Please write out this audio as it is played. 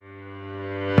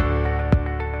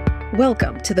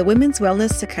Welcome to the Women's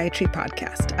Wellness Psychiatry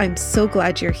Podcast. I'm so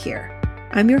glad you're here.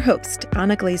 I'm your host,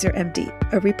 Anna Glazer, MD,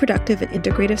 a reproductive and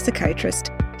integrative psychiatrist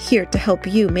here to help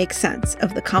you make sense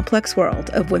of the complex world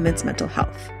of women's mental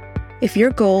health. If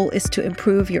your goal is to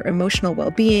improve your emotional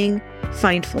well-being,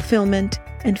 find fulfillment,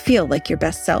 and feel like your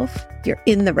best self, you're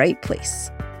in the right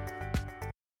place.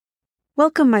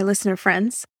 Welcome, my listener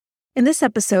friends. In this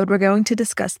episode, we're going to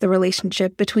discuss the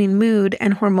relationship between mood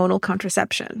and hormonal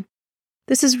contraception.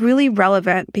 This is really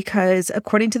relevant because,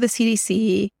 according to the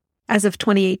CDC, as of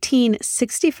 2018,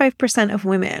 65% of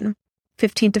women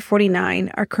 15 to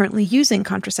 49 are currently using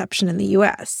contraception in the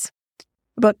US.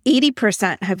 About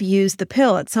 80% have used the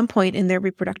pill at some point in their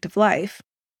reproductive life,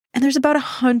 and there's about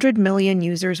 100 million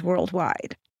users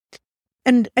worldwide.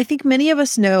 And I think many of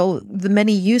us know the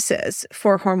many uses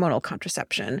for hormonal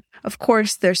contraception. Of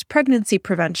course, there's pregnancy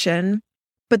prevention,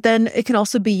 but then it can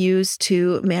also be used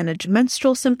to manage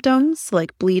menstrual symptoms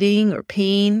like bleeding or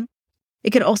pain.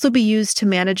 It can also be used to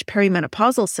manage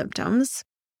perimenopausal symptoms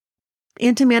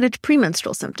and to manage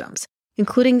premenstrual symptoms,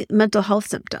 including mental health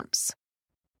symptoms.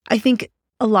 I think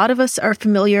a lot of us are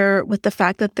familiar with the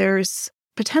fact that there's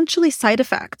potentially side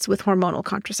effects with hormonal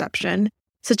contraception,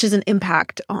 such as an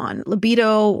impact on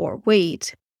libido or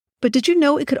weight. But did you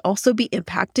know it could also be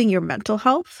impacting your mental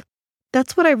health?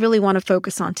 That's what I really want to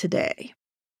focus on today.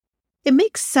 It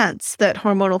makes sense that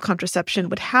hormonal contraception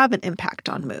would have an impact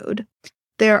on mood.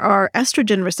 There are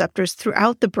estrogen receptors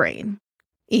throughout the brain,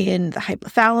 in the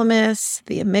hypothalamus,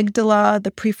 the amygdala,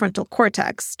 the prefrontal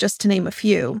cortex, just to name a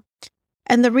few.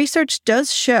 And the research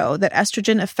does show that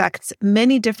estrogen affects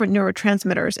many different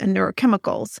neurotransmitters and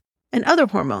neurochemicals and other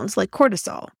hormones like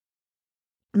cortisol.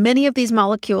 Many of these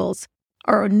molecules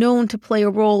are known to play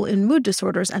a role in mood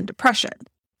disorders and depression.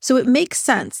 So it makes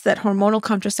sense that hormonal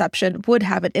contraception would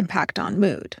have an impact on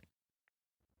mood.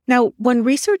 Now, when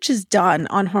research is done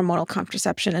on hormonal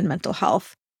contraception and mental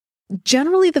health,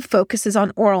 generally the focus is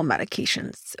on oral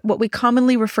medications, what we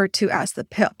commonly refer to as the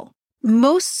pill.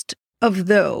 Most of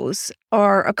those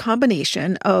are a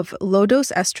combination of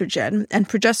low-dose estrogen and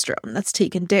progesterone that's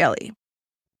taken daily.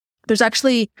 There's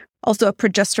actually also a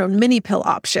progesterone mini pill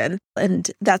option, and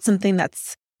that's something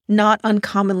that's not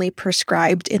uncommonly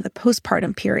prescribed in the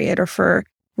postpartum period or for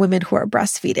women who are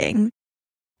breastfeeding.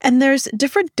 And there's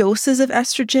different doses of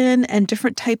estrogen and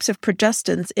different types of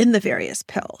progestins in the various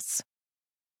pills.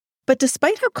 But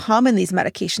despite how common these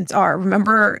medications are,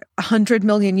 remember 100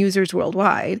 million users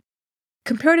worldwide,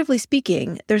 comparatively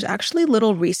speaking, there's actually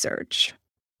little research,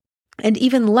 and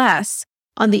even less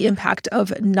on the impact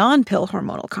of non-pill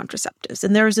hormonal contraceptives.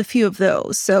 And there's a few of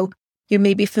those. So you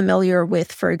may be familiar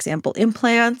with, for example,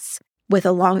 implants with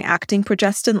a long-acting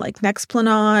progestin like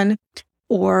Nexplanon,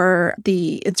 or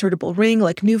the insertable ring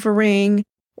like NuvaRing,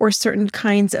 or certain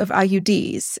kinds of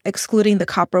IUDs, excluding the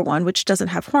copper one, which doesn't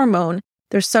have hormone.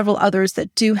 There's several others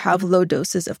that do have low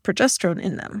doses of progesterone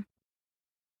in them.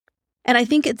 And I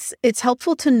think it's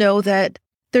helpful to know that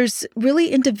there's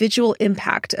really individual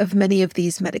impact of many of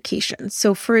these medications.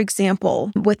 So, for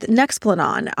example, with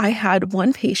Nexplanon, I had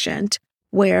one patient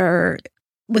where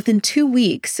within 2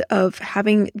 weeks of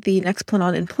having the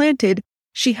Nexplanon implanted,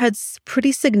 she had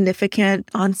pretty significant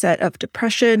onset of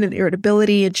depression and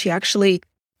irritability, and she actually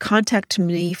contacted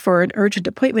me for an urgent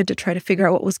appointment to try to figure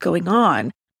out what was going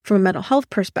on from a mental health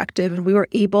perspective, and we were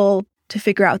able to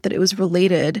figure out that it was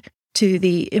related to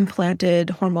the implanted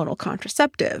hormonal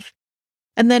contraceptive.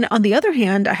 And then on the other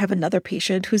hand, I have another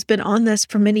patient who's been on this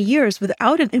for many years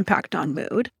without an impact on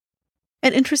mood.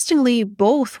 And interestingly,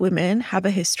 both women have a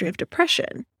history of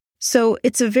depression. So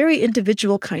it's a very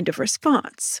individual kind of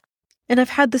response. And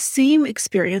I've had the same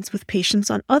experience with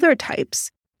patients on other types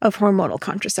of hormonal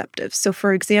contraceptives. So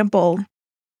for example,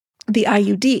 the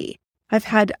IUD. I've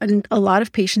had a lot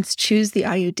of patients choose the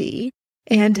IUD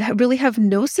and really have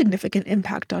no significant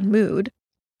impact on mood.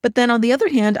 But then on the other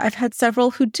hand, I've had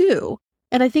several who do.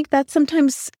 And I think that's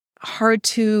sometimes hard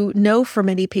to know for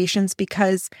many patients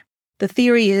because the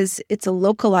theory is it's a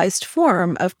localized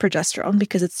form of progesterone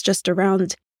because it's just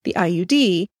around the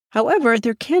IUD. However,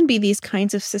 there can be these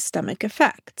kinds of systemic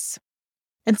effects.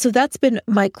 And so that's been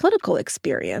my clinical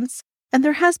experience. And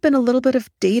there has been a little bit of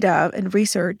data and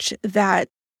research that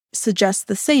suggests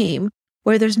the same,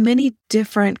 where there's many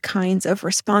different kinds of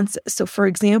responses. So for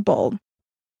example,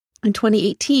 in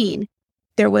 2018,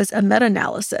 there was a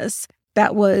meta-analysis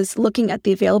that was looking at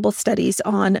the available studies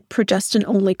on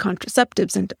progestin-only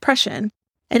contraceptives and depression,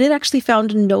 and it actually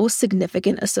found no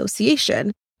significant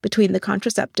association between the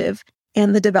contraceptive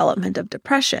and the development of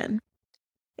depression.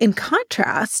 In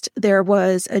contrast, there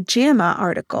was a JAMA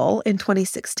article in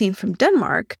 2016 from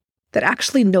Denmark that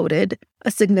actually noted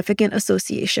a significant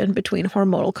association between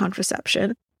hormonal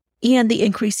contraception and the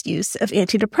increased use of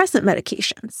antidepressant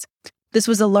medications. This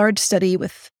was a large study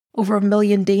with over 1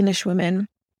 million Danish women,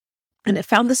 and it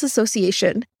found this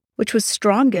association, which was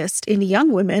strongest in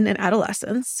young women and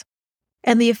adolescents,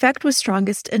 and the effect was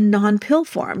strongest in non-pill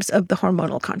forms of the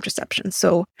hormonal contraception.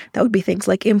 So that would be things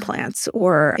like implants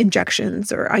or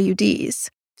injections or IUDs.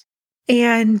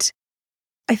 And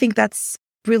I think that's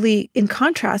really in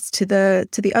contrast to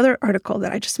the other article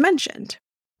that I just mentioned.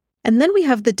 And then we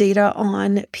have the data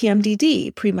on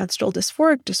PMDD, premenstrual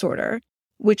dysphoric disorder,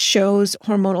 which shows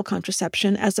hormonal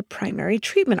contraception as a primary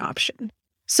treatment option.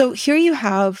 So here you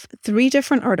have 3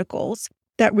 different articles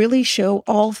that really show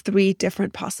all 3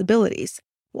 different possibilities.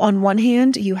 On one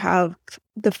hand, you have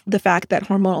the fact that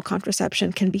hormonal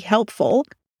contraception can be helpful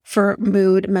for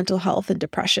mood, mental health, and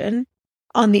depression.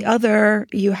 On the other,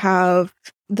 you have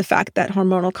the fact that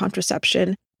hormonal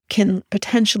contraception can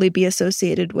potentially be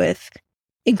associated with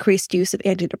increased use of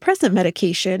antidepressant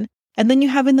medication. And then you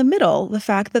have in the middle the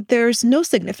fact that there's no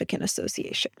significant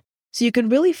association. So you can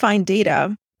really find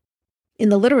data in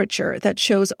the literature that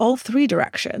shows all 3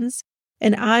 directions.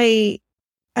 And I,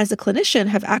 as a clinician,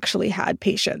 have actually had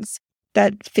patients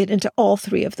that fit into all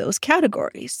 3 of those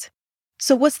categories.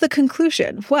 So what's the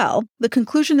conclusion? Well, the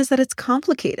conclusion is that it's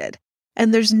complicated,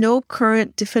 and there's no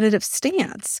current definitive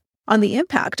stance on the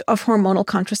impact of hormonal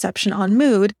contraception on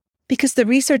mood because the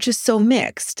research is so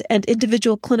mixed and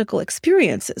individual clinical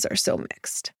experiences are so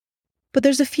mixed. But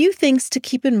there's a few things to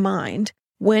keep in mind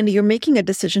when you're making a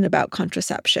decision about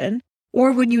contraception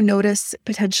or when you notice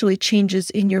potentially changes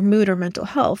in your mood or mental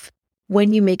health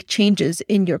when you make changes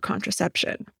in your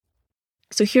contraception.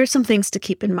 So here's some things to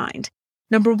keep in mind.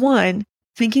 Number 1,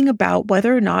 thinking about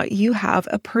whether or not you have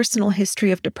a personal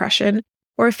history of depression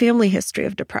or a family history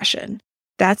of depression.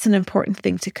 That's an important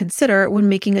thing to consider when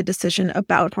making a decision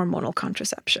about hormonal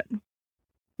contraception.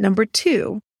 Number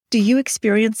 2, do you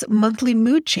experience monthly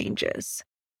mood changes?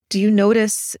 Do you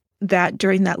notice that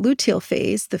during that luteal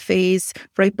phase, the phase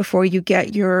right before you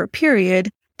get your period,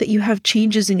 that you have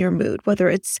changes in your mood, whether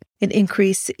it's an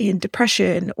increase in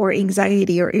depression or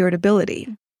anxiety or irritability?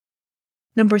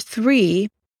 Number 3,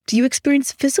 do you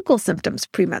experience physical symptoms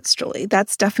premenstrually?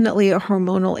 That's definitely a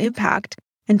hormonal impact.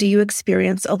 And do you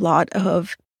experience a lot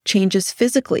of changes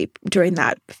physically during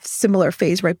that similar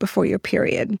phase right before your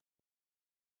period?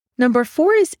 Number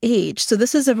 4 is age. So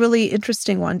this is a really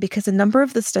interesting one because a number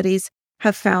of the studies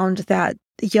have found that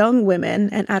young women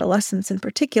and adolescents in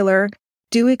particular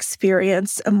do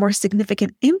experience a more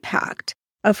significant impact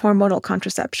of hormonal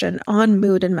contraception on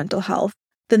mood and mental health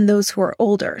than those who are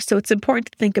older. So it's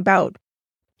important to think about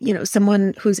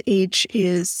someone whose age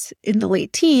is in the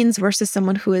late teens versus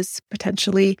someone who is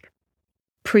potentially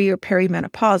pre or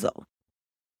perimenopausal.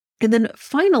 And then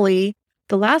finally,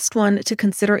 the last one to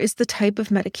consider is the type of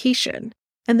medication.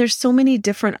 And there's so many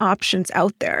different options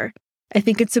out there. I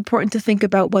think it's important to think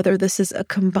about whether this is a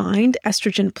combined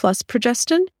estrogen plus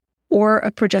progestin or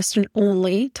a progestin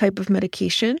only type of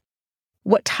medication.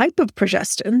 What type of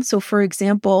progestin? So for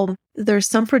example, there's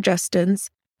some progestins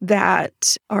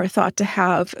that are thought to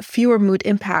have fewer mood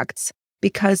impacts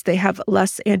because they have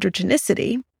less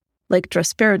androgenicity, like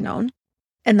drospirenone.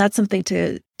 And that's something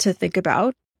to think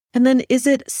about. And then is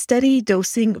it steady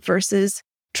dosing versus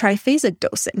triphasic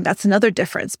dosing? That's another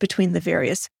difference between the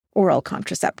various oral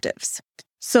contraceptives.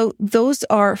 So those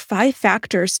are 5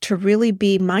 factors to really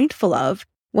be mindful of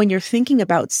when you're thinking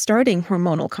about starting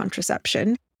hormonal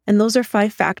contraception. And those are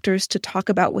 5 factors to talk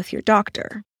about with your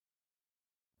doctor.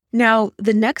 Now,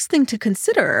 the next thing to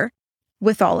consider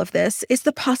with all of this is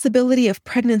the possibility of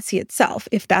pregnancy itself,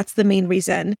 if that's the main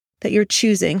reason that you're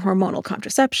choosing hormonal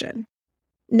contraception.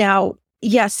 Now,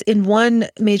 yes, in one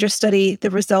major study, the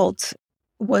result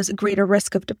was a greater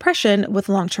risk of depression with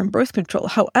long-term birth control.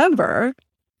 However,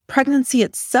 pregnancy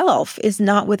itself is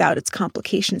not without its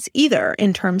complications either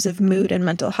in terms of mood and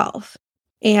mental health.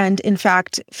 And in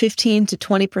fact, 15 to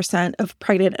 20% of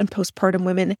pregnant and postpartum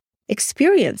women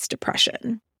experience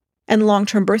depression. And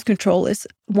long-term birth control is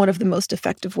one of the most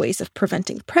effective ways of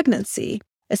preventing pregnancy,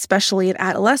 especially in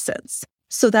adolescents.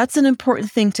 So that's an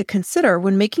important thing to consider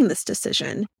when making this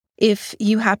decision. If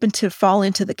you happen to fall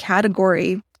into the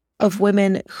category of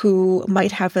women who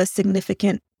might have a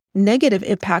significant negative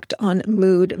impact on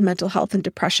mood, mental health, and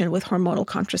depression with hormonal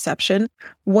contraception,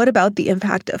 what about the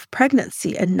impact of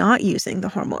pregnancy and not using the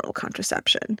hormonal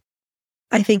contraception?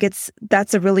 I think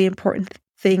that's a really important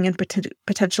thing and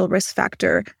potential risk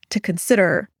factor to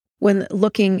consider when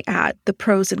looking at the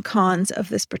pros and cons of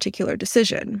this particular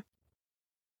decision.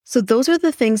 So those are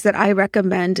the things that I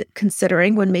recommend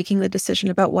considering when making the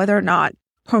decision about whether or not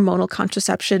hormonal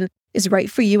contraception is right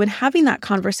for you, and having that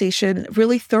conversation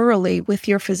really thoroughly with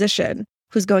your physician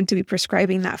who's going to be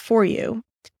prescribing that for you.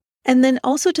 And then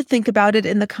also to think about it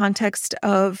in the context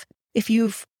of if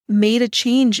you've made a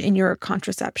change in your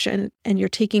contraception and you're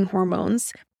taking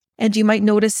hormones, and you might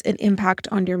notice an impact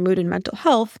on your mood and mental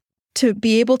health, to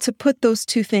be able to put those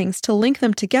two things, to link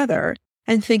them together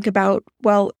and think about,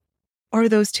 well, are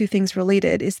those two things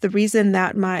related? Is the reason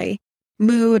that my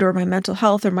mood or my mental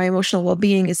health or my emotional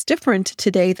well-being is different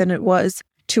today than it was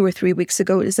 2 or 3 weeks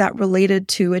ago? Is that related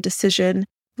to a decision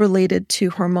related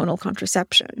to hormonal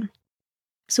contraception?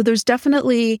 So there's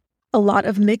definitely a lot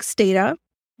of mixed data.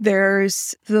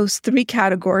 There's those 3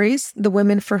 categories: the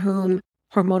women for whom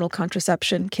hormonal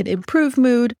contraception can improve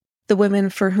mood, the women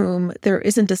for whom there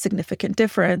isn't a significant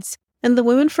difference, and the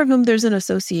women for whom there's an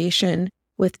association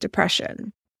with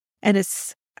depression. And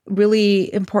it's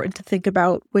really important to think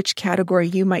about which category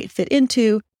you might fit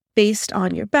into based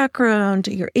on your background,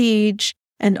 your age,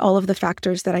 and all of the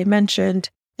factors that I mentioned,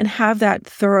 and have that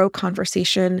thorough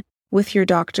conversation with your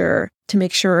doctor to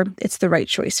make sure it's the right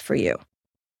choice for you.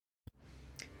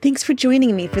 Thanks for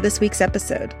joining me for this week's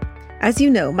episode. As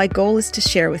you know, my goal is to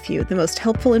share with you the most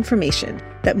helpful information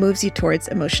that moves you towards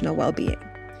emotional well-being.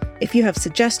 If you have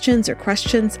suggestions or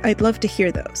questions, I'd love to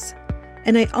hear those.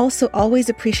 And I also always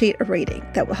appreciate a rating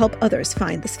that will help others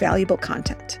find this valuable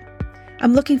content.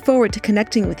 I'm looking forward to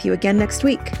connecting with you again next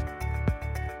week.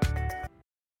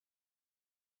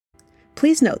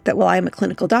 Please note that while I am a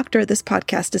clinical doctor, this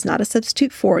podcast is not a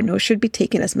substitute for, nor should be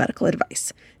taken as medical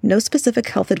advice. No specific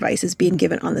health advice is being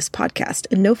given on this podcast,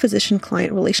 and no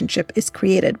physician-client relationship is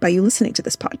created by you listening to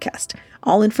this podcast.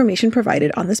 All information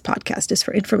provided on this podcast is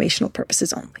for informational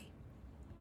purposes only.